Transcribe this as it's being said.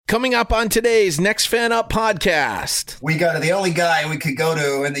Coming up on today's Next Fan Up podcast. We go to the only guy we could go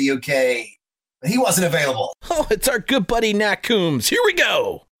to in the UK. He wasn't available. Oh, it's our good buddy Nat Coombs. Here we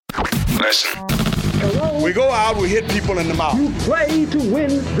go. Listen. Hello? We go out, we hit people in the mouth. You play to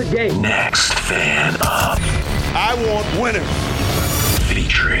win the game. Next Fan Up. I want winners.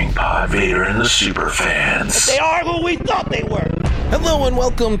 Featuring Pod Vader and the Superfans. They are who we thought they were. Hello and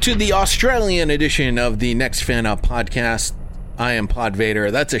welcome to the Australian edition of the Next Fan Up podcast. I am Pod Vader.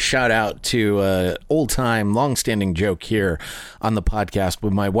 That's a shout out to an old time, long standing joke here on the podcast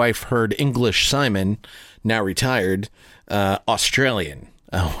when my wife heard English Simon, now retired, Australian.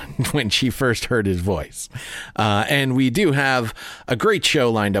 When she first heard his voice. And we do have a great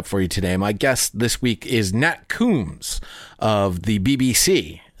show lined up for you today. My guest this week is Nat Coombs of the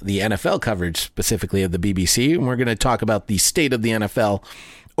BBC, the NFL coverage specifically of the BBC. And we're going to talk about the state of the NFL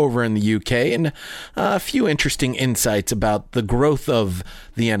over in the UK and a few interesting insights about the growth of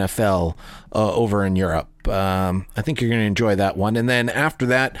the NFL over in Europe. I think you're going to enjoy that one. And then after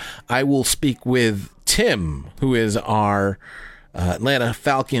that, I will speak with Tim, who is our Atlanta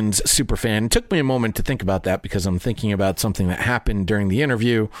Falcons superfan. It took me a moment to think about that because I'm thinking about something that happened during the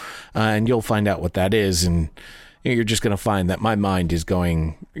interview, and you'll find out what that is, and you're just going to find that my mind is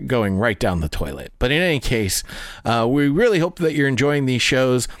going right down the toilet. But in any case, we really hope that you're enjoying these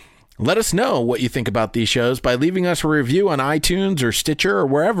shows. Let us know what you think about these shows by leaving us a review on iTunes or Stitcher or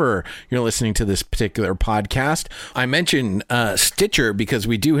wherever you're listening to this particular podcast. I mentioned Stitcher because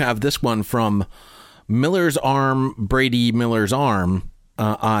we do have this one from Miller's Arm, Brady Miller's Arm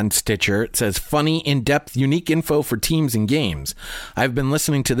on Stitcher. It says, funny, in-depth, unique info for teams and games. I've been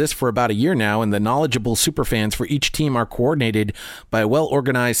listening to this for about a year now, and the knowledgeable superfans for each team are coordinated by a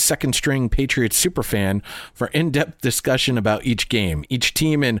well-organized second-string Patriots superfan for in-depth discussion about each game, each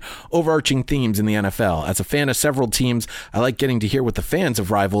team, and overarching themes in the NFL. As a fan of several teams, I like getting to hear what the fans of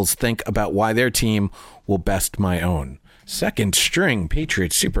rivals think about why their team will best my own. Second-string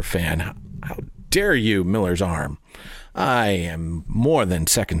Patriots superfan. How dare you, Miller's Arm? I am more than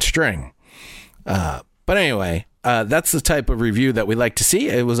second string. But anyway, that's the type of review that we like to see.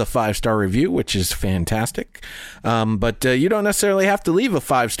 It was a 5-star review, which is fantastic. But you don't necessarily have to leave a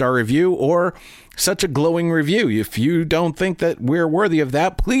 5-star review or such a glowing review. If you don't think that we're worthy of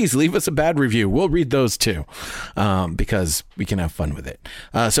that, please leave us a bad review. We'll read those too, because we can have fun with it.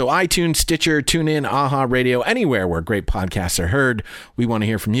 So iTunes, Stitcher, TuneIn, AHA Radio, anywhere where great podcasts are heard. We want to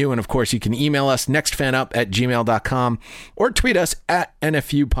hear from you. And of course, you can email us nextfanup@gmail.com or tweet us at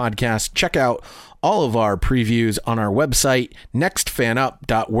NFU Podcast. Check out all of our previews on our website,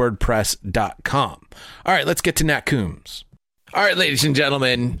 nextfanup.wordpress.com. All right, let's get to Nat Coombs. All right, ladies and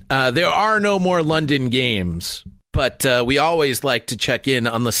gentlemen, there are no more London games, but we always like to check in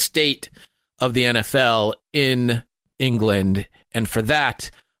on the state of the NFL in England. And for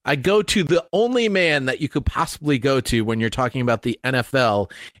that, I go to the only man that you could possibly go to when you're talking about the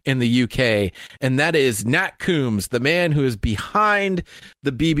NFL in the UK, and that is Nat Coombs, the man who is behind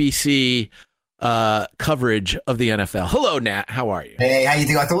the BBC coverage of the NFL. Hello, Nat. How are you? Hey, how you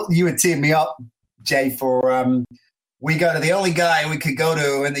doing? I thought you would team me up, Jay, for we go to the only guy we could go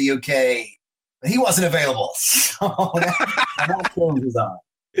to in the UK. He wasn't available. So that was on.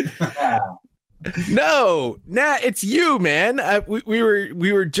 No, Nat, it's you, man. We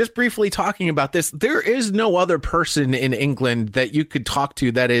were just briefly talking about this. There is no other person in England that you could talk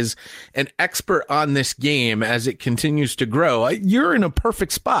to that is an expert on this game as it continues to grow. You're in a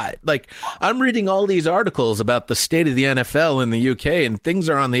perfect spot. Like, I'm reading all these articles about the state of the NFL in the UK, and things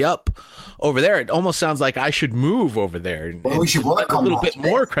are on the up over there. It almost sounds like I should move over there. Well, we should work on a little that, bit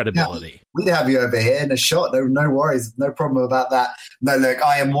more credibility. Yeah, we'd have you over here in a shot. No worries. No problem about that. No, look,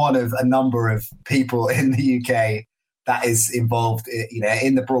 I am one of a number of people in the UK that is involved,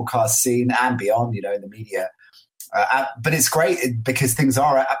 in the broadcast scene and beyond, in the media. But it's great because things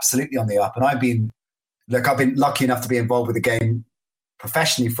are absolutely on the up. And I've been lucky enough to be involved with the game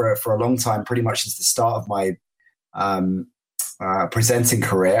professionally for a long time, pretty much since the start of my presenting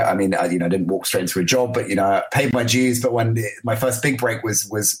career. I mean, I didn't walk straight into a job, but I paid my dues. But when my first big break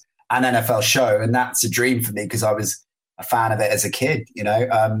was an NFL show, and that's a dream for me because I was a fan of it as a kid.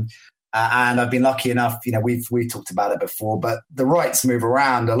 And I've been lucky enough. We've talked about it before, but the rights move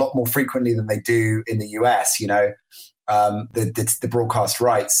around a lot more frequently than they do in the US. The broadcast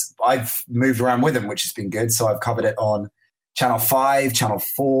rights. I've moved around with them, which has been good. So I've covered it on Channel 5, Channel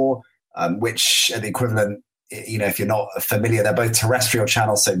 4, which are the equivalent. If you're not familiar, they're both terrestrial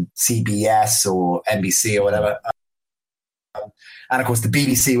channels, so CBS or NBC or whatever. And of course the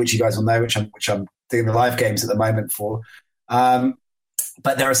BBC, which you guys will know, which I'm doing the live games at the moment for.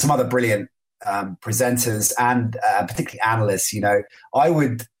 But there are some other brilliant presenters and particularly analysts. I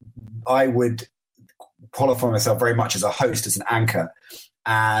would I would qualify myself very much as a host, as an anchor.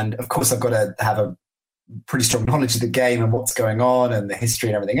 And of course, I've got to have a pretty strong knowledge of the game and what's going on and the history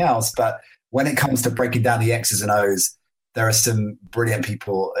and everything else. But when it comes to breaking down the X's and O's, there are some brilliant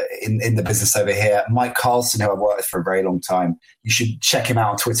people in the business over here. Mike Carlson, who I've worked with for a very long time. You should check him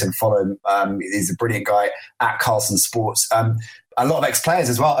out on Twitter and follow him. He's a brilliant guy at Carlson Sports. A lot of ex-players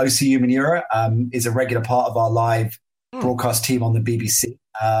as well. OCU Manura is a regular part of our live broadcast team on the BBC.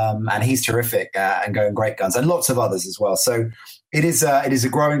 And he's terrific and going great guns, and lots of others as well. So it is a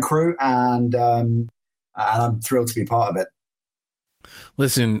growing crew, and I'm thrilled to be part of it.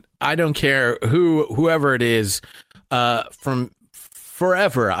 Listen, I don't care whoever it is. From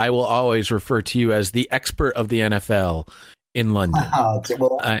forever, I will always refer to you as the expert of the NFL in London.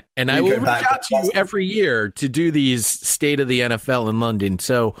 And I will reach out to you every year to do these State of the NFL in London.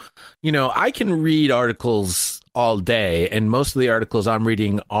 So, I can read articles all day, and most of the articles I'm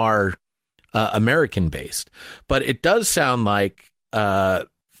reading are American based. But it does sound like the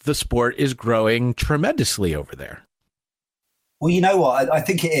sport is growing tremendously over there. Well, you know what? I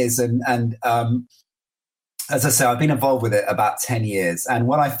think it is. And as I say, I've been involved with it about 10 years. And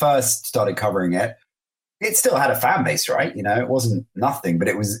when I first started covering it, it still had a fan base, right? It wasn't nothing, but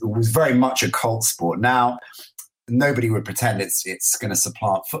it was very much a cult sport. Now, nobody would pretend it's going to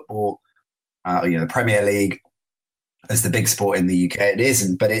supplant football, the Premier League as the big sport in the UK. It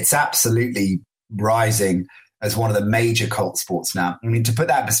isn't, but it's absolutely rising as one of the major cult sports now. I mean, to put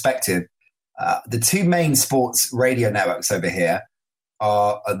that in perspective, the two main sports radio networks over here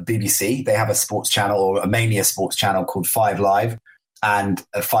are the BBC. They have a sports channel, or mainly a sports channel called 5 Live, and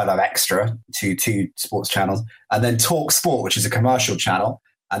a 5 Live Extra, two sports channels. And then Talk Sport, which is a commercial channel,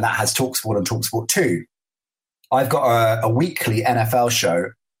 and that has Talk Sport and Talk Sport 2. I've got a weekly NFL show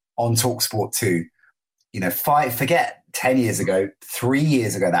on Talk Sport 2. Forget 10 years ago, 3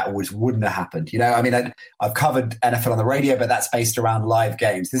 years ago, that wouldn't have happened. I've covered NFL on the radio, but that's based around live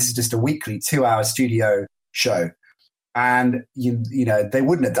games. This is just a weekly 2-hour studio show. And they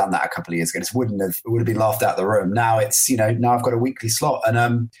wouldn't have done that a couple of years ago. It would have been laughed out of the room. Now it's now I've got a weekly slot,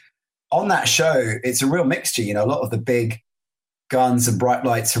 and on that show it's a real mixture. A lot of the big guns and bright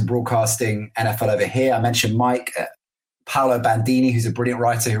lights from broadcasting NFL over here. I mentioned Mike Paolo Bandini, who's a brilliant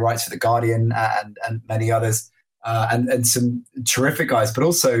writer who writes for The Guardian and many others, and some terrific guys. But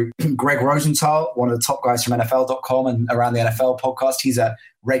also Greg Rosenthal, one of the top guys from NFL.com and Around the NFL podcast. He's a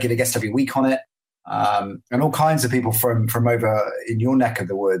regular guest every week on it. And all kinds of people from over in your neck of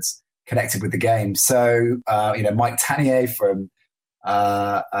the woods connected with the game. So, Mike Tanier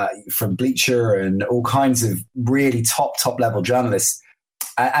from Bleacher, and all kinds of really top level journalists.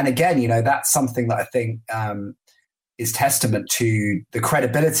 And again, that's something that I think is testament to the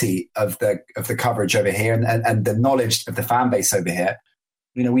credibility of the coverage over here and the knowledge of the fan base over here.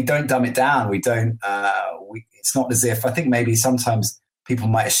 We don't dumb it down. We don't. It's not as if, I think maybe sometimes people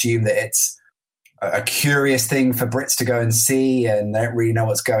might assume that it's a curious thing for Brits to go and see and they don't really know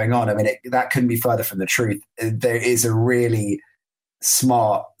what's going on. I mean, that couldn't be further from the truth. There is a really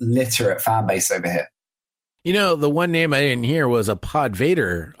smart, literate fan base over here. The one name I didn't hear was a Pod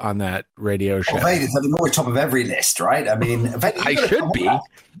Vader on that radio show. Vader's always top of every list, right? I mean, I should be.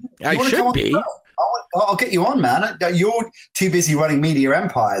 I'll get you on, man. You're too busy running media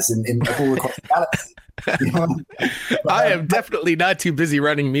empires in all across the galaxy. I am definitely not too busy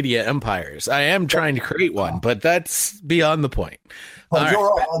running media empires. I am trying to create one, but that's beyond the point. Well, you're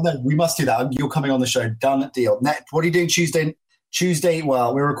right. No, we must do that. You're coming on the show. Done deal. What are you doing Tuesday?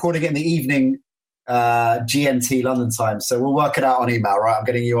 Well, we're recording it in the evening, GMT London time. So we'll work it out on email, right? I'm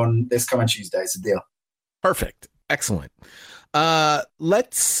getting you on this coming Tuesday. It's a deal. Perfect. Excellent.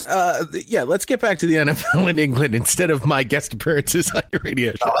 Let's get back to the NFL in England instead of my guest appearances on your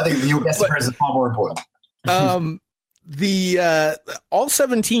radio show. I think your guest appearance is far more important. All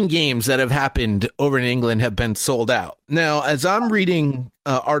 17 games that have happened over in England have been sold out. Now, as I'm reading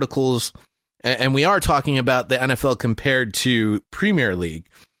articles, and we are talking about the NFL compared to Premier League.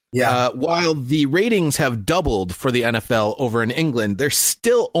 Yeah. While the ratings have doubled for the NFL over in England, they're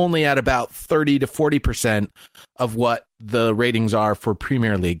still only at about 30 to 40% of what the ratings are for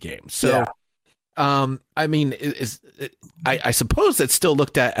Premier League games. So, yeah. I mean, I suppose that's still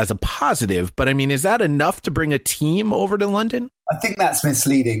looked at as a positive, but I mean, is that enough to bring a team over to London? I think that's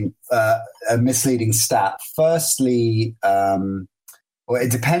misleading, a misleading stat. Firstly, well,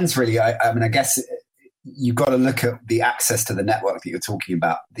 it depends really. I mean, I guess you've got to look at the access to the network that you're talking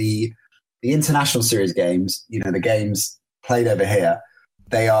about. The international series games, the games played over here,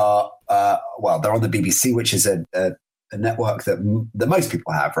 they are, they're on the BBC, which is a network that most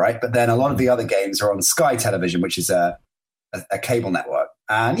people have, right? But then a lot of the other games are on Sky Television, which is a a cable network.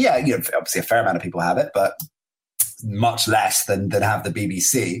 And yeah, obviously a fair amount of people have it, but much less than have the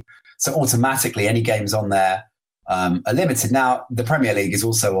BBC. So automatically any games on there are limited. Now, the Premier League is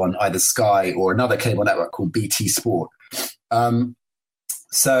also on either Sky or another cable network called BT Sport.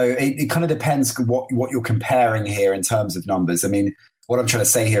 So it kind of depends what you're comparing here in terms of numbers. I mean, what I'm trying to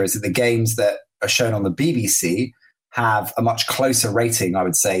say here is that the games that are shown on the BBC have a much closer rating, I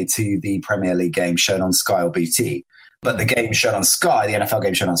would say, to the Premier League game shown on Sky or BT. But the games shown on Sky, the NFL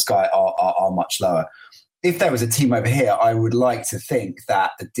games shown on Sky, are much lower. If there was a team over here, I would like to think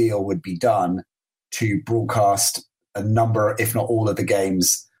that a deal would be done to broadcast a number, if not all of the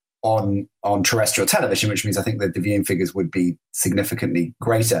games on terrestrial television, which means I think that the viewing figures would be significantly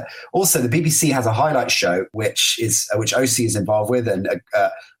greater. Also, the BBC has a highlight show, which OC is involved with, and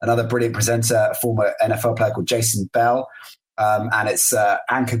another brilliant presenter, a former NFL player called Jason Bell. And it's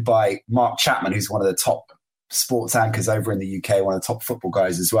anchored by Mark Chapman, who's one of the top sports anchors over in the UK, one of the top football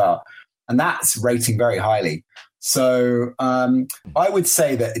guys as well. And that's rating very highly. So I would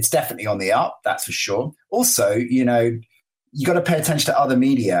say that it's definitely on the up, that's for sure. Also, you got to pay attention to other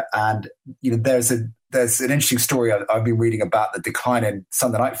media. And, there's an interesting story I've been reading about the decline in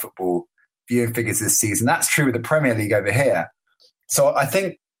Sunday Night Football viewing figures this season. That's true with the Premier League over here. So I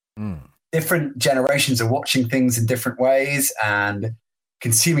think different generations are watching things in different ways and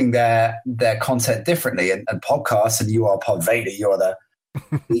consuming their content differently. And podcasts, and you are Pod Vader, you are the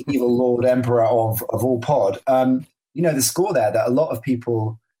evil Lord Emperor of all pod. The score there that a lot of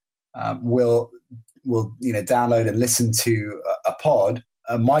people will download and listen to a pod.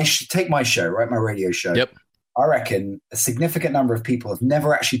 Take my show, right? My radio show. Yep. I reckon a significant number of people have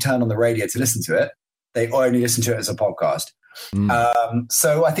never actually turned on the radio to listen to it. They only listen to it as a podcast.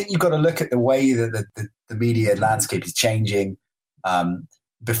 So I think you've got to look at the way that the media landscape is changing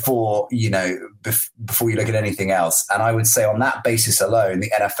before you look at anything else. And I would say on that basis alone, the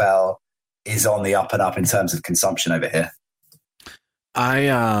NFL is on the up and up in terms of consumption over here.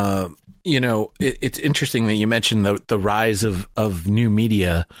 It's interesting that you mentioned the rise of new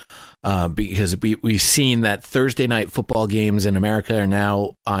media, because we've seen that Thursday night football games in America are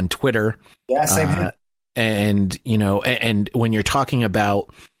now on Twitter. Yeah, same here. And when you're talking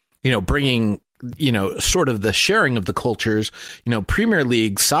about, bringing, sort of the sharing of the cultures, Premier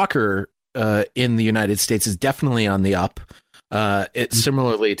League soccer in the United States is definitely on the up. It's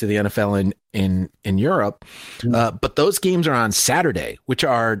similarly to the NFL in Europe, but those games are on Saturday, which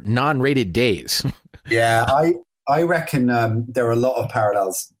are non-rated days. Yeah, I reckon there are a lot of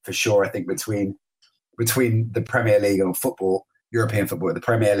parallels for sure. I think between the Premier League and football, European football, the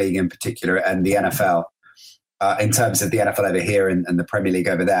Premier League in particular, and the NFL. In terms of the NFL over here and the Premier League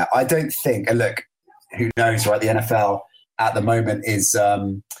over there, I don't think. And look, who knows, right? The NFL at the moment is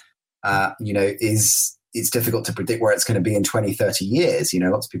it's difficult to predict where it's going to be in 20, 30 years.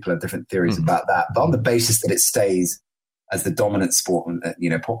 Lots of people have different theories about that. But on the basis that it stays as the dominant sport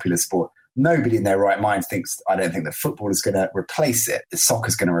and, popular sport, nobody in their right mind I don't think that football is going to replace it. The soccer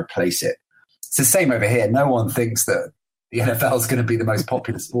is going to replace it. It's the same over here. No one thinks that the NFL is going to be the most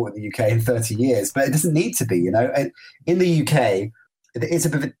popular sport in the UK in 30 years, but it doesn't need to be, In the UK, it's a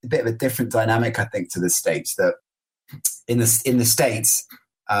bit of a different dynamic, I think, to the States. That in the States,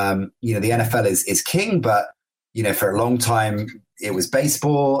 the NFL is king, but for a long time it was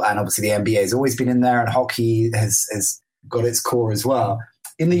baseball, and obviously the NBA has always been in there, and hockey has got its core as well.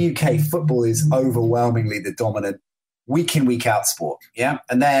 In the UK, football is overwhelmingly the dominant week in, week out sport. Yeah,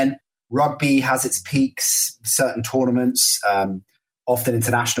 and then rugby has its peaks, certain tournaments, often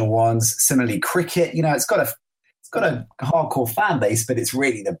international ones. Similarly, cricket, it's got a hardcore fan base, but it's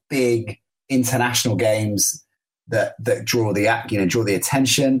really the big international games that draw the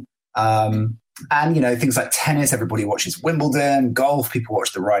attention. And things like tennis, everybody watches Wimbledon. Golf, people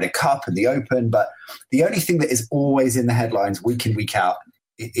watch the Ryder Cup and the Open. But the only thing that is always in the headlines week in, week out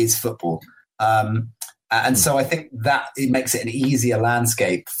is football. And so I think that it makes it an easier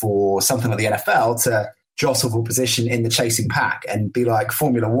landscape for something like the NFL to jostle for position in the chasing pack and be like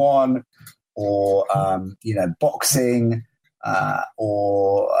Formula One or, boxing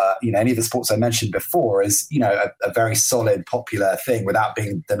or any of the sports I mentioned before is, a very solid, popular thing without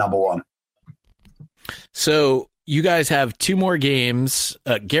being the number one. So you guys have two more games,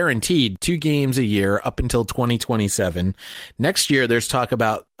 guaranteed 2 games a year up until 2027. Next year, there's talk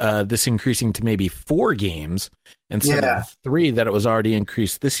about this increasing to maybe 4 games instead of 3 that it was already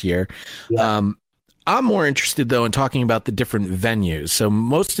increased this year. Yeah. I'm more interested, though, in talking about the different venues. So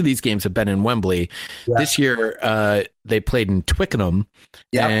most of these games have been in Wembley. Yeah. This year, they played in Twickenham.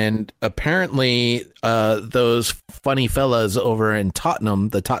 Yeah. And apparently those funny fellas over in Tottenham,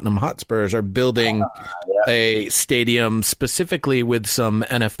 the Tottenham Hotspurs, are building a stadium specifically with some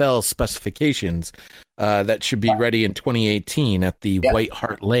NFL specifications that should be ready in 2018 at the White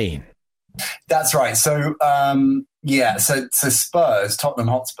Hart Lane. That's right. So, so Spurs, Tottenham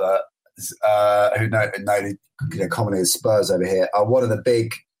Hotspur, who know commonly as Spurs over here, are one of the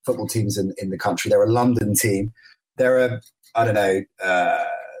big football teams in the country. They're a London team. They're 4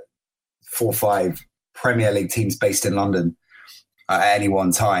 or 5 Premier League teams based in London at any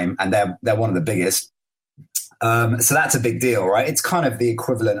one time, and they're one of the biggest. So that's a big deal, right? It's kind of the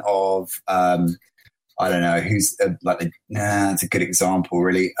equivalent of who's it's a good example,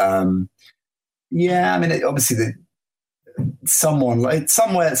 really. Obviously someone like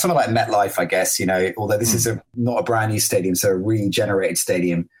MetLife, I guess, although this is not a brand new stadium, so a regenerated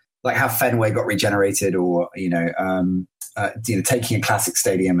stadium, like how Fenway got regenerated, or taking a classic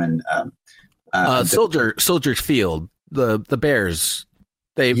stadium and Soldier Field, the Bears,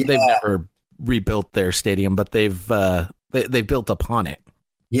 they've never rebuilt their stadium, but they've built upon it.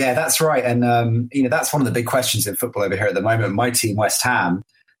 Yeah, that's right. And that's one of the big questions in football over here at the moment. My team, West Ham,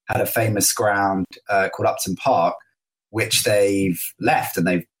 had a famous ground called Upton Park, which they've left, and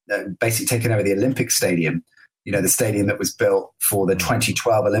they've basically taken over the Olympic Stadium, the stadium that was built for the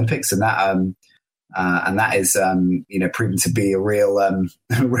 2012 Olympics. And that is proven to be a real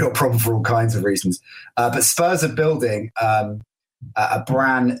problem for all kinds of reasons. But Spurs are building a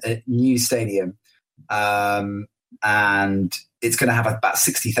brand new stadium, and it's going to have about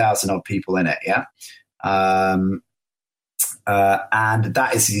 60,000 odd people in it. Yeah. And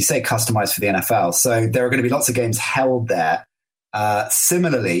that is, as you say, customized for the NFL. So there are going to be lots of games held there.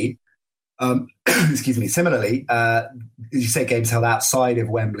 Similarly, as you say, games held outside of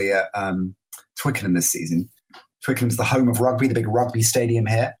Wembley at Twickenham this season. Twickenham's the home of rugby, the big rugby stadium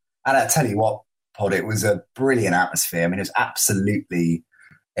here. And I tell you what, Pod, it was a brilliant atmosphere. I mean, it was absolutely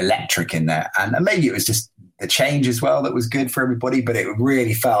electric in there. And maybe it was just the change as well that was good for everybody, but it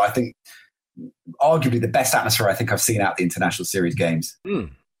really felt, I think, arguably the best atmosphere I think I've seen out the International Series games.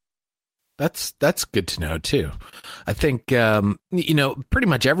 That's good to know too. I think pretty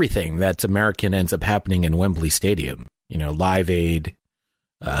much everything that's American ends up happening in Wembley Stadium. Live Aid.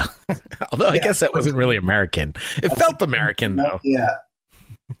 Although I guess that wasn't really American. It felt American though. Yeah.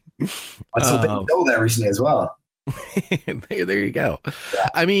 I saw Big Bill there recently as well. There you go. Yeah.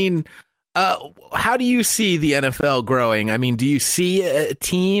 I mean, how do you see the NFL growing? I mean, do you see a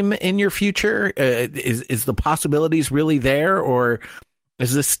team in your future? Is the possibilities really there, or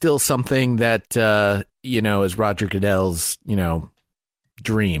is this still something that is Roger Goodell's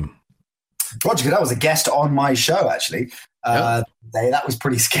dream? Roger Goodell was a guest on my show, actually. That was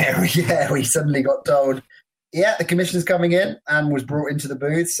pretty scary. Yeah, we suddenly got told, the commissioner's coming in, and was brought into the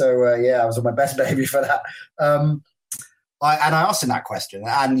booth. So I was on my best behavior for that. I asked him that question,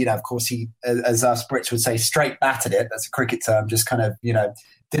 and of course he, as us Brits would say, straight batted it. That's a cricket term. Just kind of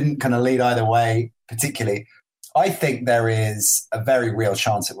didn't kind of lead either way particularly. I think there is a very real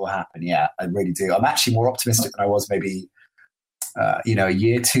chance it will happen. Yeah, I really do. I'm actually more optimistic than I was maybe a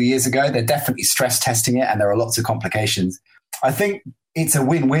year, 2 years ago. They're definitely stress testing it, and there are lots of complications. I think it's a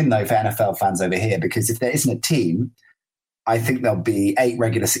win-win though for NFL fans over here, because if there isn't a team, I think there'll be 8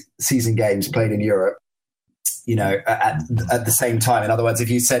 regular season games played in Europe. At the same time. In other words, if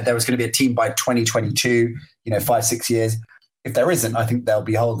you said there was going to be a team by 2022, 5-6 years, if there isn't, I think they'll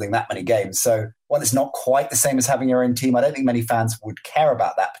be holding that many games. So while it's not quite the same as having your own team, I don't think many fans would care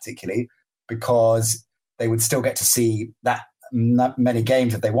about that particularly, because they would still get to see that many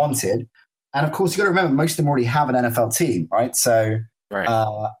games if they wanted. And of course, you've got to remember, most of them already have an NFL team, right? So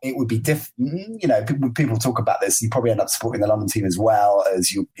it would be different. People talk about this. You probably end up supporting the London team as well as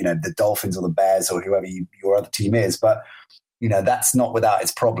the Dolphins or the Bears or whoever your other team is. But that's not without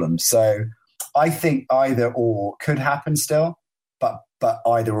its problems. So I think either or could happen still, but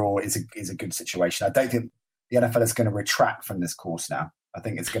either or is a good situation. I don't think the NFL is going to retract from this course now. I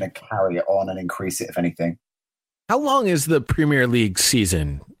think it's going to carry it on and increase it, if anything. How long is the Premier League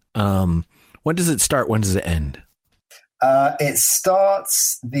season? When does it start? When does it end? It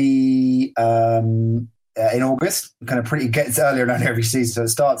starts in August. It gets earlier and earlier every season. So it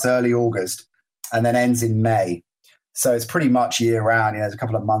starts early August and then ends in May. So it's pretty much year round. There's a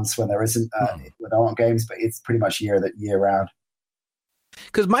couple of months when there isn't, when there aren't games, but it's pretty much year round.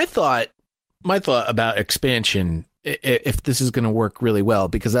 Because my thought about expansion if this is going to work really well,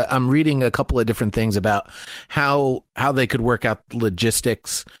 because I'm reading a couple of different things about how they could work out the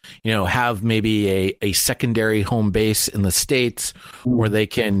logistics, have maybe a secondary home base in the States where they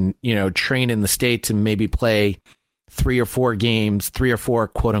can, train in the States and maybe play 3 or 4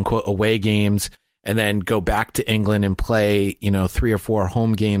 quote unquote away games, and then go back to England and play, 3 or 4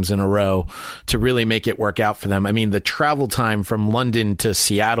 home games in a row to really make it work out for them. I mean, the travel time from London to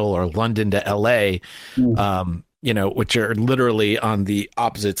Seattle or London to LA, which are literally on the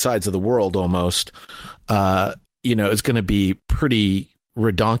opposite sides of the world almost, is going to be pretty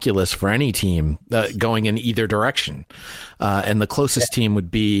redonkulous for any team going in either direction. And the closest team would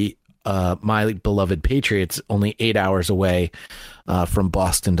be my beloved Patriots, only 8 hours away from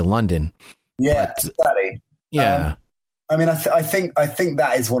Boston to London. Yeah, exactly. Yeah. I think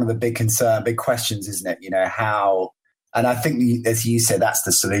that is one of the big questions, isn't it? How, and I think, as you said, that's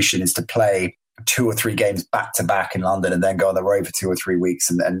the solution, is to play 2 or 3 games back to back in London and then go on the road for 2 or 3 weeks.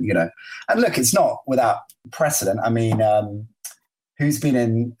 And look, it's not without precedent. I mean, who's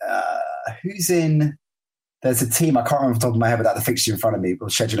in, there's a team, I can't remember off the top of my head without the fixture in front of me or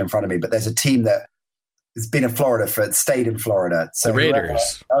schedule in front of me, but there's a team that has been in Florida stayed in Florida. So the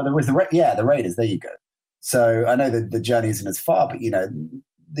Raiders. There was the Raiders. There you go. So I know that the journey isn't as far, but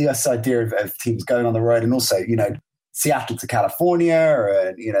the idea of teams going on the road, and also Seattle to California,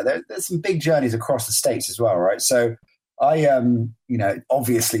 and there's some big journeys across the states as well, right? So I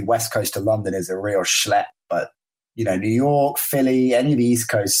obviously West Coast to London is a real schlep, but New York, Philly, any of the East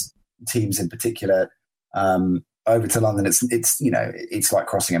Coast teams in particular, over to London, it's like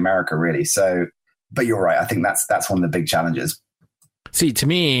crossing America, really. So. But you're right. I think that's one of the big challenges. See, to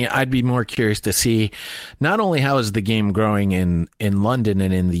me, I'd be more curious to see not only how is the game growing in London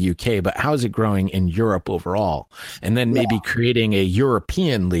and in the UK, but how is it growing in Europe overall? And then maybe creating a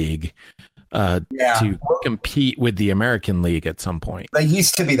European league to compete with the American league at some point. There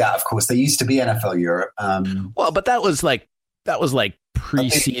used to be that, of course. There used to be NFL Europe. But that was like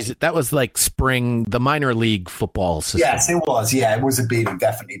preseason. That was like spring, the minor league football system. Yes, it was. Yeah, it was a beating,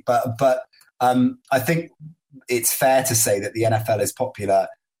 definitely. But I think it's fair to say that the NFL is popular,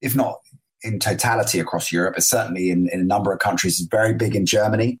 if not in totality across Europe, but certainly in a number of countries. It's very big in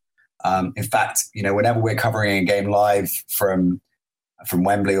Germany. In fact, whenever we're covering a game live from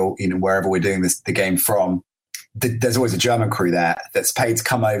Wembley or wherever we're doing the game from, there's always a German crew there that's paid to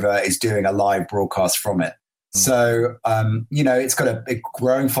come over, is doing a live broadcast from it. So, it's got a big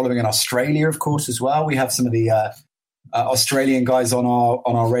growing following in Australia, of course, as well. We have some of the Australian guys on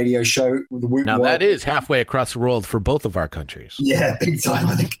our radio show. Now that is halfway across the world for both of our countries. Yeah, big time.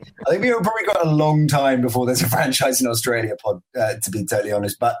 I think we've probably got a long time before there's a franchise in Australia, to be totally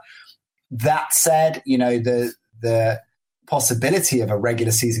honest. But that said, the possibility of a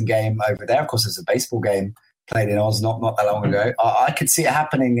regular season game over there, of course, there's a baseball game played in Oz not that long ago. I could see it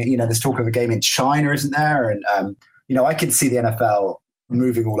happening. There's talk of a game in China, isn't there? And I could see the NFL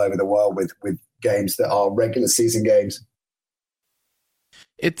moving all over the world with games that are regular season games.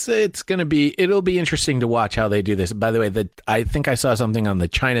 It'll be interesting to watch how they do this. By the way, I think I saw something on the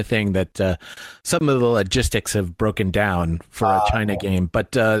China thing that some of the logistics have broken down for a China game,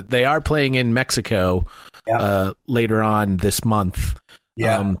 but they are playing in Mexico later on this month.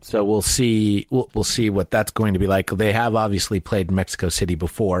 Yeah. So we'll see what that's going to be like. They have obviously played Mexico City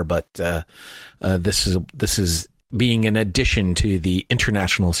before, but this is being an addition to the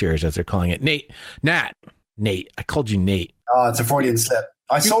international series, as they're calling it. Nate, I called you Nate. Oh, it's a Freudian slip.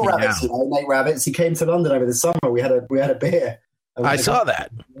 I saw Rabbits, Nate Rabbits. He came to London over the summer. We had a beer. I saw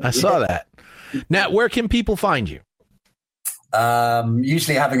that. Nat, where can people find you?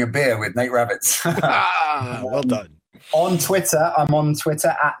 Usually having a beer with Nate Rabbits. Well done. On Twitter, I'm on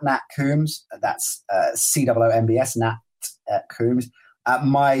Twitter at Nat Coombs. That's COOMBS, Nat Coombs.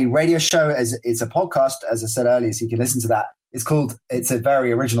 My radio show is a podcast, as I said earlier, so you can listen to that. It's a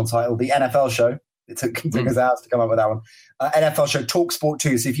very original title, The NFL Show. It took us hours to come up with that one. NFL Show, Talk Sport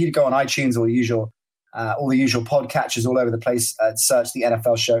 2. So if you go on iTunes or all the usual podcatchers all over the place, search The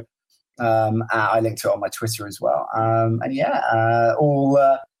NFL Show. I link to it on my Twitter as well.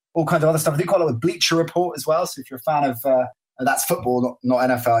 All kinds of other stuff. I do quite a lot with Bleacher Report as well. So if you're a fan of that's football, not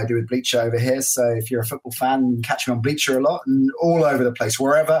NFL. I do with Bleacher over here. So if you're a football fan, you can catch me on Bleacher a lot and all over the place,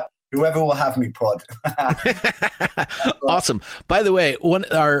 whoever will have me, pod. Awesome. By the way,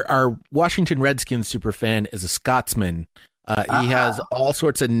 our Washington Redskins super fan is a Scotsman. He has all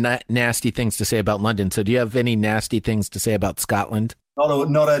sorts of nasty things to say about London. So do you have any nasty things to say about Scotland? Not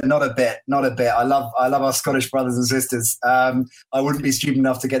a bit. I love our Scottish brothers and sisters. I wouldn't be stupid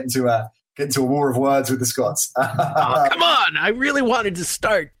enough to get into Get into a war of words with the Scots. Oh, come on. I really wanted to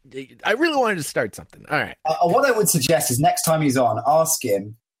start something. All right. What I would suggest is next time he's on, ask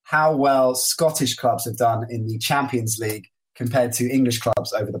him how well Scottish clubs have done in the Champions League compared to English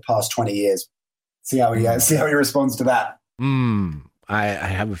clubs over the past 20 years. See how he responds to that. I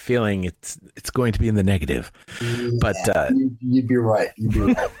have a feeling it's going to be in the negative, but you'd be right.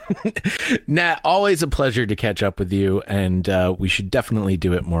 Nat, always a pleasure to catch up with you, and we should definitely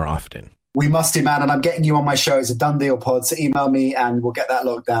do it more often. We must do, man, and I'm getting you on my show. It's a done deal, Pod. So email me, and we'll get that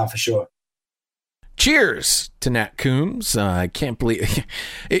locked down for sure. Cheers to Nat Coombs. I can't believe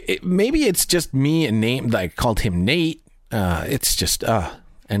maybe it's just me and Nate. I called him Nate. It's just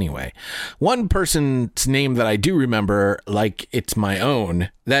anyway. One person's name that I do remember like it's my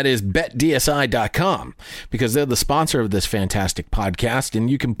own, that is betdsi.com, because they're the sponsor of this fantastic podcast, and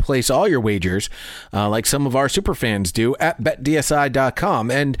you can place all your wagers like some of our super fans do at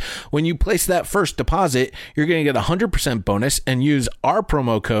betdsi.com. And when you place that first deposit, you're going to get 100% bonus and use our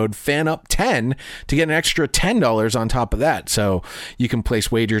promo code FANUP10 to get an extra $10 on top of that. So you can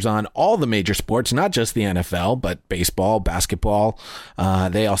place wagers on all the major sports, not just the NFL, but baseball, basketball.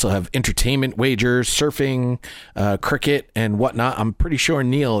 They also have entertainment wagers, surfing, cricket, and whatnot. I'm pretty sure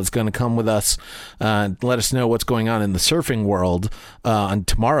Neil is going to come with us and let us know what's going on in the surfing world on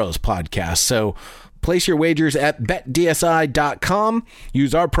tomorrow's podcast. So place your wagers at betdsi.com.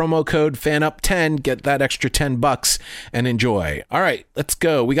 Use our promo code FANUP10, get that extra $10 and enjoy. All right, let's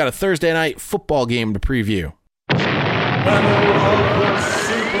go. We got a Thursday night football game to preview.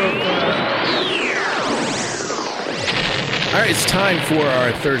 All right, it's time for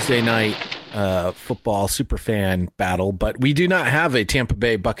our Thursday night football superfan battle, but we do not have a Tampa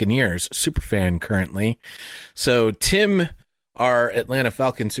Bay Buccaneers superfan currently. So Tim, our Atlanta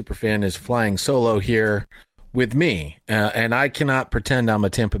Falcons superfan, is flying solo here with me, and I cannot pretend I'm a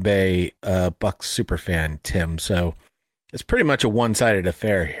Tampa Bay Bucs superfan, Tim. So it's pretty much a one-sided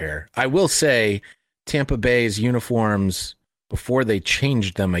affair here. I will say Tampa Bay's uniforms, before they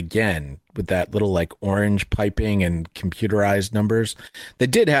changed them again with that little like orange piping and computerized numbers, they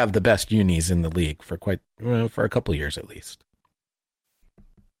did have the best unis in the league for for a couple of years at least.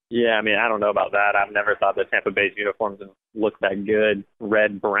 Yeah, I mean, I don't know about that. I've never thought that Tampa Bay's uniforms look that good.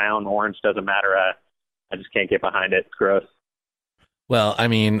 Red, brown, orange, doesn't matter. I just can't get behind it. It's gross. Well, I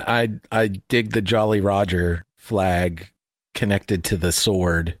mean, I dig the Jolly Roger flag connected to the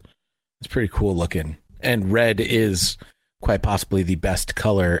sword. It's pretty cool looking. And red is quite possibly the best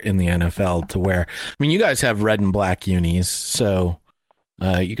color in the NFL to wear. I mean, you guys have red and black unis, so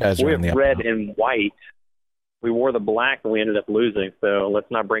you guys are on the up. We have red and white. We wore the black and we ended up losing, so let's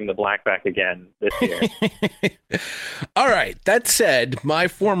not bring the black back again this year. All right. That said, my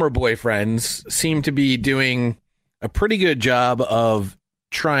former boyfriends seem to be doing a pretty good job of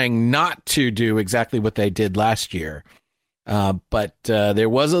trying not to do exactly what they did last year. But there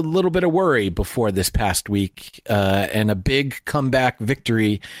was a little bit of worry before this past week and a big comeback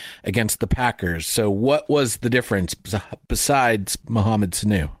victory against the Packers. So what was the difference besides Mohamed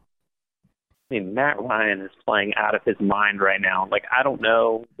Sanu? I mean, Matt Ryan is playing out of his mind right now. Like, I don't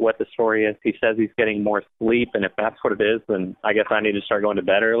know what the story is. He says he's getting more sleep, and if that's what it is, then I guess I need to start going to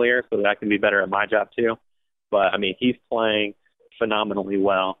bed earlier so that I can be better at my job too. But, I mean, he's playing phenomenally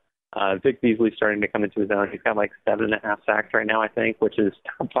well. Vic Beasley's starting to come into his own. He's got like 7.5 sacks right now, I think, which is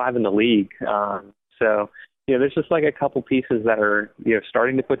top 5 in the league. So, there's just like a couple pieces that are,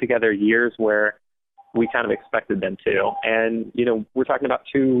 starting to put together years where we kind of expected them to. And, we're talking about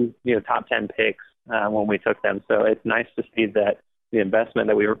 2, top 10 picks when we took them. So it's nice to see that the investment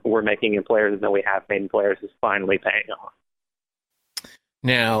that we're making in players and that we have made in players is finally paying off.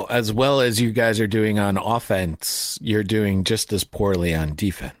 Now, as well as you guys are doing on offense, you're doing just as poorly on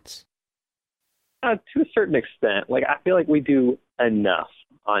defense. To a certain extent. Like, I feel like we do enough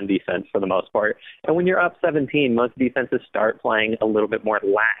on defense for the most part. And when you're up 17, most defenses start playing a little bit more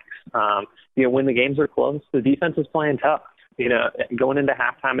lax. When the games are close, the defense is playing tough. Going into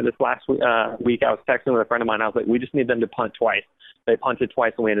halftime of this last week, I was texting with a friend of mine. I was like, we just need them to punt twice. They punted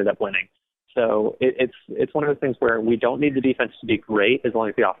twice, and we ended up winning. So it's one of those things where we don't need the defense to be great as long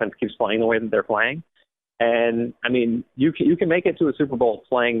as the offense keeps playing the way that they're playing. And, I mean, you can make it to a Super Bowl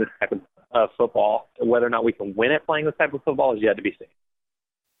playing this type of football. Whether or not we can win it playing this type of football is yet to be seen.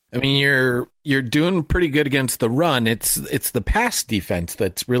 I mean, you're doing pretty good against the run. It's the pass defense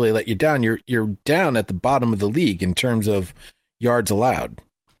that's really let you down. You're down at the bottom of the league in terms of yards allowed.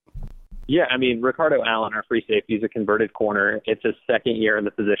 Yeah, I mean, Ricardo Allen, our free safety, is a converted corner. It's his second year in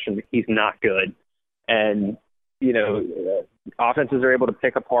the position. He's not good. And, offenses are able to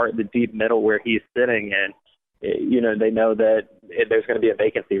pick apart the deep middle where he's sitting. And, they know that there's going to be a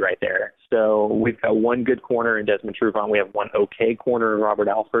vacancy right there. So we've got one good corner in Desmond Trufant. We have one okay corner in Robert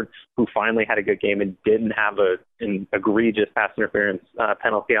Alford, who finally had a good game and didn't have an egregious pass interference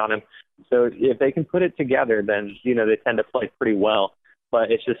penalty on him. So if they can put it together, then, they tend to play pretty well. But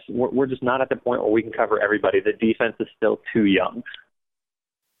it's just we're just not at the point where we can cover everybody. The defense is still too young.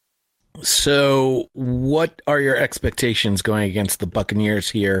 So what are your expectations going against the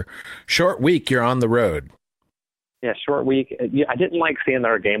Buccaneers here? Short week, you're on the road. Yeah, short week. I didn't like seeing that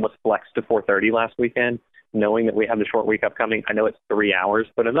our game was flexed to 4:30 last weekend, knowing that we have the short week upcoming. I know it's 3 hours,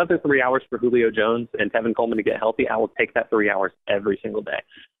 but another 3 hours for Julio Jones and Tevin Coleman to get healthy, I will take that 3 hours every single day.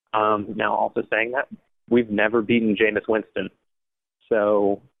 Now, also saying that, we've never beaten Jameis Winston.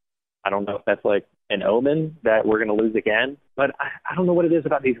 So I don't know if that's like an omen that we're going to lose again, but I don't know what it is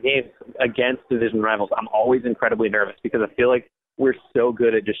about these games against division rivals. I'm always incredibly nervous because I feel like we're so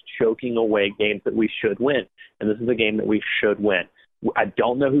good at just choking away games that we should win. And this is a game that we should win. I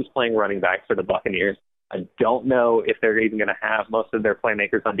don't know who's playing running back for the Buccaneers. I don't know if they're even going to have most of their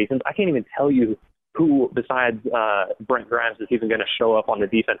playmakers on defense. I can't even tell you who besides Brent Grimes is even going to show up on the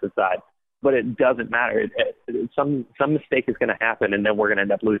defensive side. But it doesn't matter. Some mistake is going to happen, and then we're going to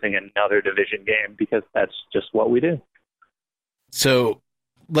end up losing another division game because that's just what we do. So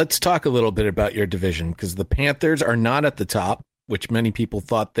let's talk a little bit about your division, because the Panthers are not at the top, which many people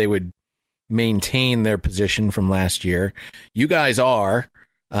thought they would maintain their position from last year. You guys are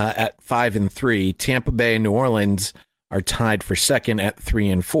at 5-3. Tampa Bay and New Orleans are tied for second at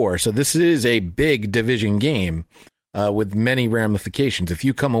 3-4. So this is a big division game with many ramifications. If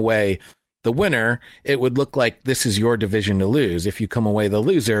you come away the winner, it would look like this is your division to lose. If you come away the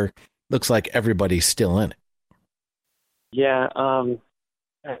loser, looks like everybody's still in it. Yeah,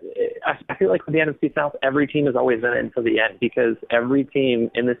 I feel like with the NFC South, every team is always in it until the end, because every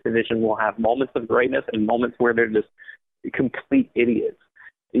team in this division will have moments of greatness and moments where they're just complete idiots.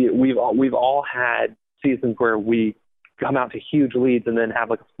 We've all had seasons where we come out to huge leads and then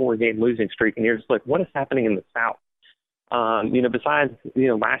have like a 4-game losing streak, and you're just like, what is happening in the South? Besides,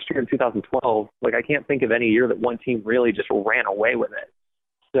 last year in 2012, like I can't think of any year that one team really just ran away with it.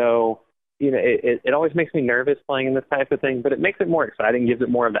 So, it always makes me nervous playing in this type of thing, but it makes it more exciting, gives it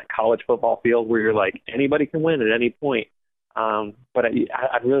more of that college football feel where you're like, anybody can win at any point. But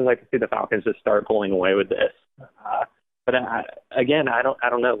I'd really like to see the Falcons just start pulling away with this. But I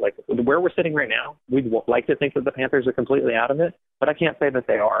don't know. Like where we're sitting right now, we'd like to think that the Panthers are completely out of it, but I can't say that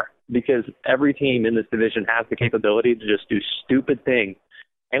they are, because every team in this division has the capability to just do stupid things.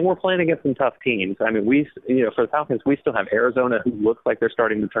 And we're playing against some tough teams. I mean, for the Falcons, we still have Arizona, who looks like they're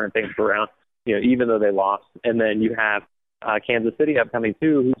starting to turn things around, even though they lost. And then you have Kansas City upcoming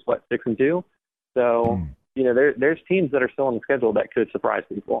too, who's 6-2. So, there's teams that are still on the schedule that could surprise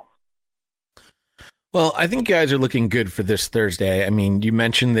people. Well, I think you guys are looking good for this Thursday. I mean, you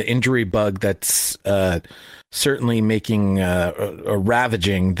mentioned the injury bug that's certainly making or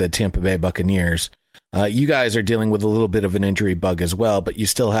ravaging the Tampa Bay Buccaneers. You guys are dealing with a little bit of an injury bug as well, but you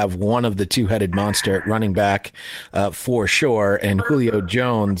still have one of the two-headed monster at running back for sure, and Julio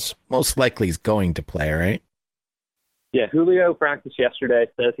Jones most likely is going to play, right? Yeah, Julio practiced yesterday,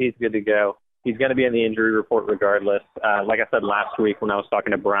 says he's good to go. He's going to be in the injury report regardless. Like I said last week when I was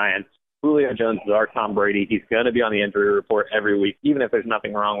talking to Brian, Julio Jones is our Tom Brady. He's going to be on the injury report every week, even if there's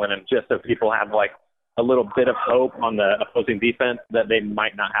nothing wrong with him, just so people have like a little bit of hope on the opposing defense that they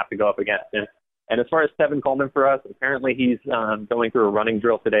might not have to go up against him. And as far as Tevin Coleman for us, apparently he's going through a running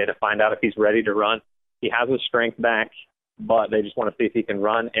drill today to find out if he's ready to run. He has his strength back, but they just want to see if he can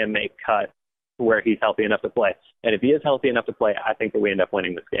run and make cuts to where he's healthy enough to play. And if he is healthy enough to play, I think that we end up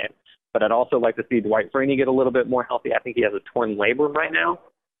winning this game. But I'd also like to see Dwight Freeney get a little bit more healthy. I think he has a torn labrum right now.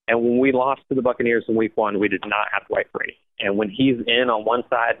 And when we lost to the Buccaneers in week 1, we did not have Dwight Freeney. And when he's in on one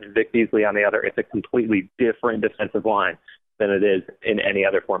side and Vic Beasley on the other, it's a completely different defensive line than it is in any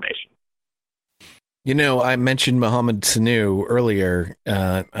other formation. I mentioned Mohamed Sanu earlier.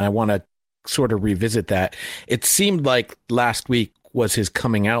 I want to sort of revisit that. It seemed like last week was his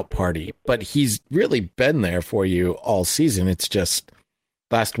coming out party, but he's really been there for you all season. It's just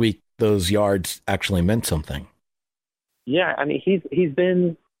last week those yards actually meant something. Yeah, I mean, he's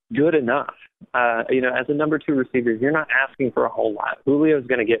been good enough. As a number 2 receiver, you're not asking for a whole lot. Julio's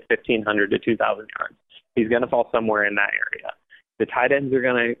going to get 1,500 to 2,000 yards. He's going to fall somewhere in that area. The tight ends are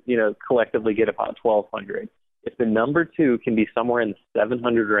going to, collectively get about 1,200. If the number 2 can be somewhere in the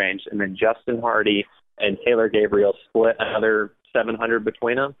 700 range, and then Justin Hardy and Taylor Gabriel split another 700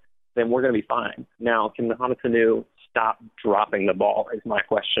 between them, then we're going to be fine. Now, can Mohamed Sanu stop dropping the ball is my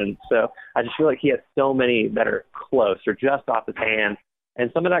question. So I just feel like he has so many that are close or just off his hand, And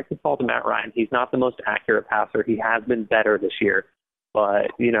some of that could fall to Matt Ryan. He's not the most accurate passer. He has been better this year.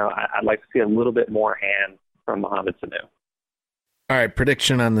 But, I'd like to see a little bit more hand from Mohamed Sanu. All right,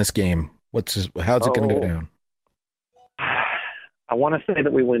 prediction on this game. How's it going to go down? I want to say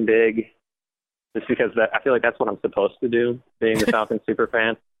that we win big just because I feel like that's what I'm supposed to do, being the Falcons super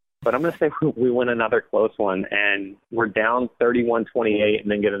fan. But I'm going to say we win another close one, and we're down 31-28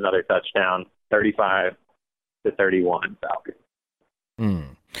 and then get another touchdown, 35-31 Falcons.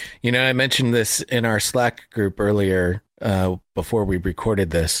 I mentioned this in our Slack group earlier before we recorded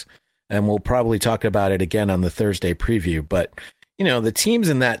this, and we'll probably talk about it again on the Thursday preview. But, the teams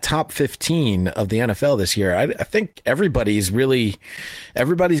in that top 15 of the NFL this year, I think everybody's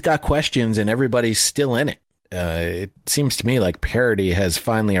got questions and everybody's still in it. It seems to me like parity has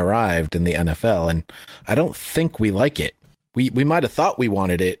finally arrived in the NFL, and I don't think we like it. We might have thought we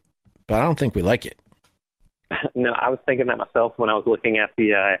wanted it, but I don't think we like it. No, I was thinking that myself when I was looking at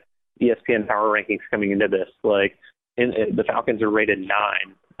the ESPN power rankings coming into this. Like, the Falcons are rated 9.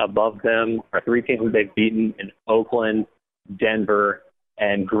 Above them are 3 teams they've beaten in Oakland, Denver,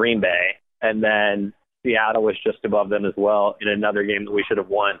 and Green Bay. And then Seattle was just above them as well in another game that we should have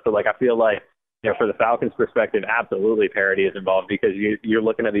won. So, I feel like, for the Falcons' perspective, absolutely parity is involved because you're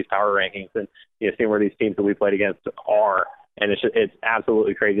looking at these power rankings and seeing where these teams that we played against are. And it's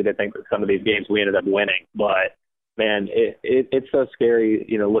absolutely crazy to think that some of these games we ended up winning. But, man, it's so scary,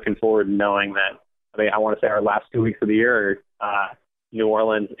 looking forward and knowing that, I want to say our last 2 weeks of the year are New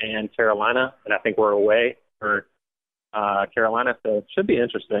Orleans and Carolina, and I think we're away for Carolina. So it should be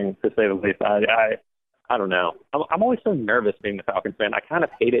interesting, to say the least. I don't know. I'm always so nervous being the Falcons fan. I kind of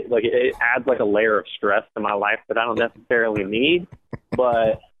hate it. It adds a layer of stress to my life that I don't necessarily need.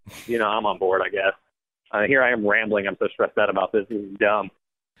 But, I'm on board, I guess. Here I am rambling. I'm so stressed out about this. This is dumb.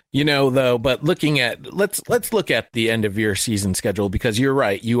 Though, but let's look at the end of your season schedule, because you're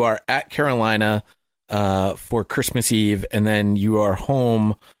right. You are at Carolina for Christmas Eve, and then you are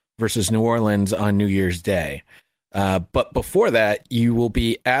home versus New Orleans on New Year's Day. But before that, you will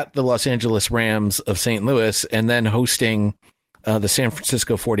be at the Los Angeles Rams of St. Louis and then hosting the San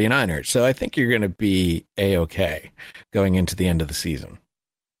Francisco 49ers. So I think you're going to be A-okay going into the end of the season.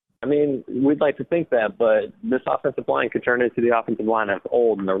 I mean, we'd like to think that, but this offensive line could turn into the offensive line that's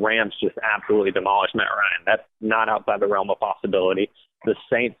old, and the Rams just absolutely demolished Matt Ryan. That's not outside the realm of possibility. The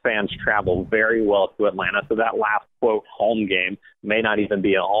Saints fans travel very well to Atlanta, so that last, quote, home game may not even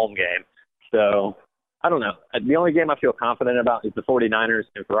be a home game. So, I don't know. The only game I feel confident about is the 49ers,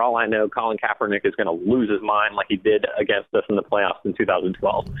 and for all I know, Colin Kaepernick is going to lose his mind like he did against us in the playoffs in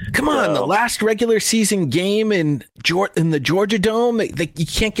 2012. Come on, the last regular season game in the Georgia Dome, you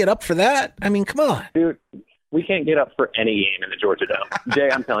can't get up for that? I mean, come on. Dude, we can't get up for any game in the Georgia Dome. Jay,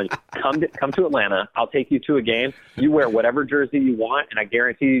 I'm telling you, come to Atlanta. I'll take you to a game. You wear whatever jersey you want, and I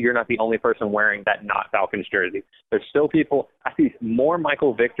guarantee you're not the only person wearing that not Falcons jersey. There's still people. I see more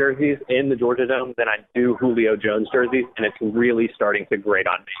Michael Vick jerseys in the Georgia Dome than I do Julio Jones jerseys, and it's really starting to grate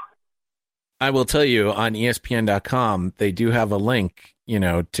on me. I will tell you, on ESPN.com, they do have a link,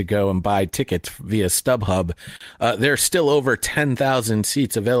 to go and buy tickets via StubHub. There's still over 10,000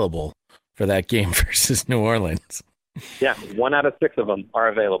 seats available for that game versus New Orleans. Yeah, 1 out of 6 of them are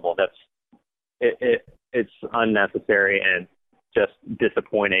available. It's unnecessary and just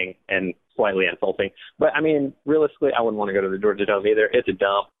disappointing and slightly insulting. But, I mean, realistically, I wouldn't want to go to the Georgia Dome either. It's a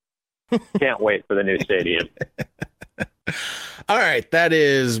dump. Can't wait for the new stadium. All right, that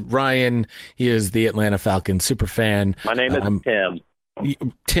is Ryan. He is the Atlanta Falcons superfan. My name is Tim.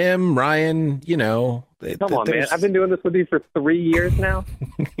 Tim, Ryan, Come on, man. I've been doing this with you for 3 years now.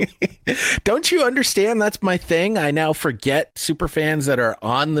 Don't you understand? That's my thing. I now forget superfans that are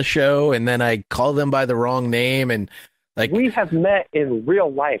on the show, and then I call them by the wrong name. And we have met in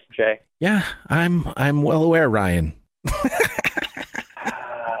real life, Jay. Yeah, I'm well aware, Ryan.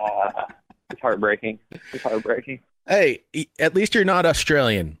 It's heartbreaking. Hey, at least you're not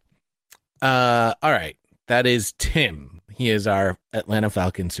Australian. All right. That is Tim. He is our Atlanta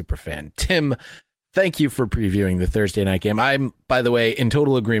Falcons superfan. Tim, thank you for previewing the Thursday night game. I'm, by the way, in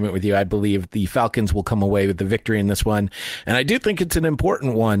total agreement with you. I believe the Falcons will come away with the victory in this one. And I do think it's an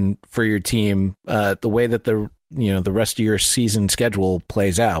important one for your team, the way that the rest of your season schedule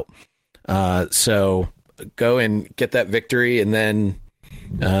plays out. So go and get that victory and then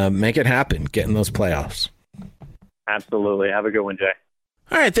make it happen, get in those playoffs. Absolutely. Have a good one, Jay.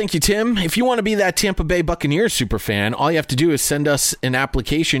 All right, thank you, Tim. If you want to be that Tampa Bay Buccaneers superfan, all you have to do is send us an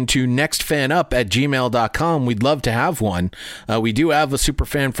application to nextfanup@gmail.com. We'd love to have one. We do have a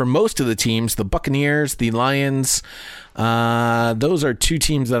superfan for most of the teams, the Buccaneers, the Lions. Those are two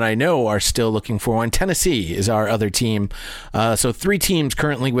teams that I know are still looking for one. Tennessee is our other team. So 3 teams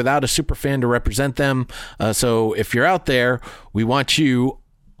currently without a superfan to represent them. So if you're out there, we want you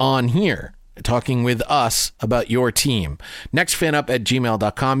on here talking with us about your team.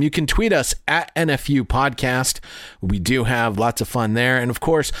 Nextfanup@gmail.com. You can tweet us at NFU Podcast. We do have lots of fun there. And of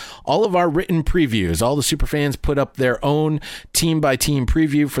course, all of our written previews, all the superfans put up their own team-by-team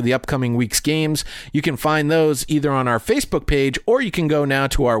preview for the upcoming week's games. You can find those either on our Facebook page, or you can go now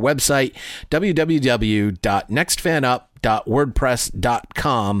to our website,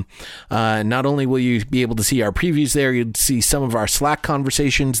 www.nextfanup.wordpress.com. Not only will you be able to see our previews there, you'll see some of our Slack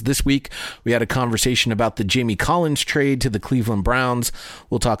conversations. This week, we had a conversation about the Jamie Collins trade to the Cleveland Browns.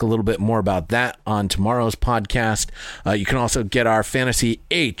 We'll talk a little bit more about that on tomorrow's podcast. You can also get our fantasy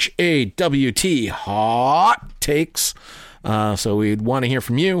HAWT hot takes. So we'd want to hear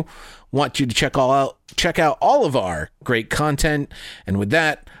from you. Want you to check out all of our great content. And with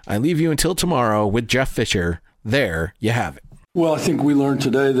that, I leave you until tomorrow with Jeff Fisher. There you have it. Well, I think we learned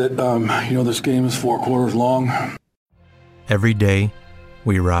today that, this game is 4 quarters long. Every day,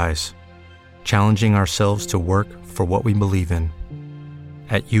 we rise, challenging ourselves to work for what we believe in.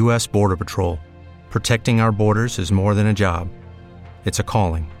 At U.S. Border Patrol, protecting our borders is more than a job. It's a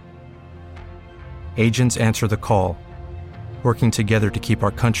calling. Agents answer the call, working together to keep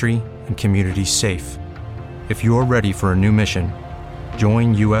our country and communities safe. If you're ready for a new mission,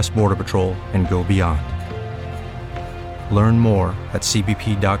 join U.S. Border Patrol and go beyond. Learn more at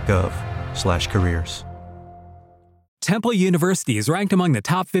cbp.gov/careers. Temple University is ranked among the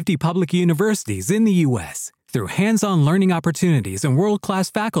top 50 public universities in the U.S. Through hands-on learning opportunities and world-class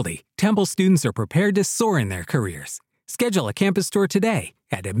faculty, Temple students are prepared to soar in their careers. Schedule a campus tour today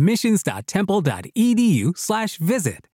at admissions.temple.edu/visit.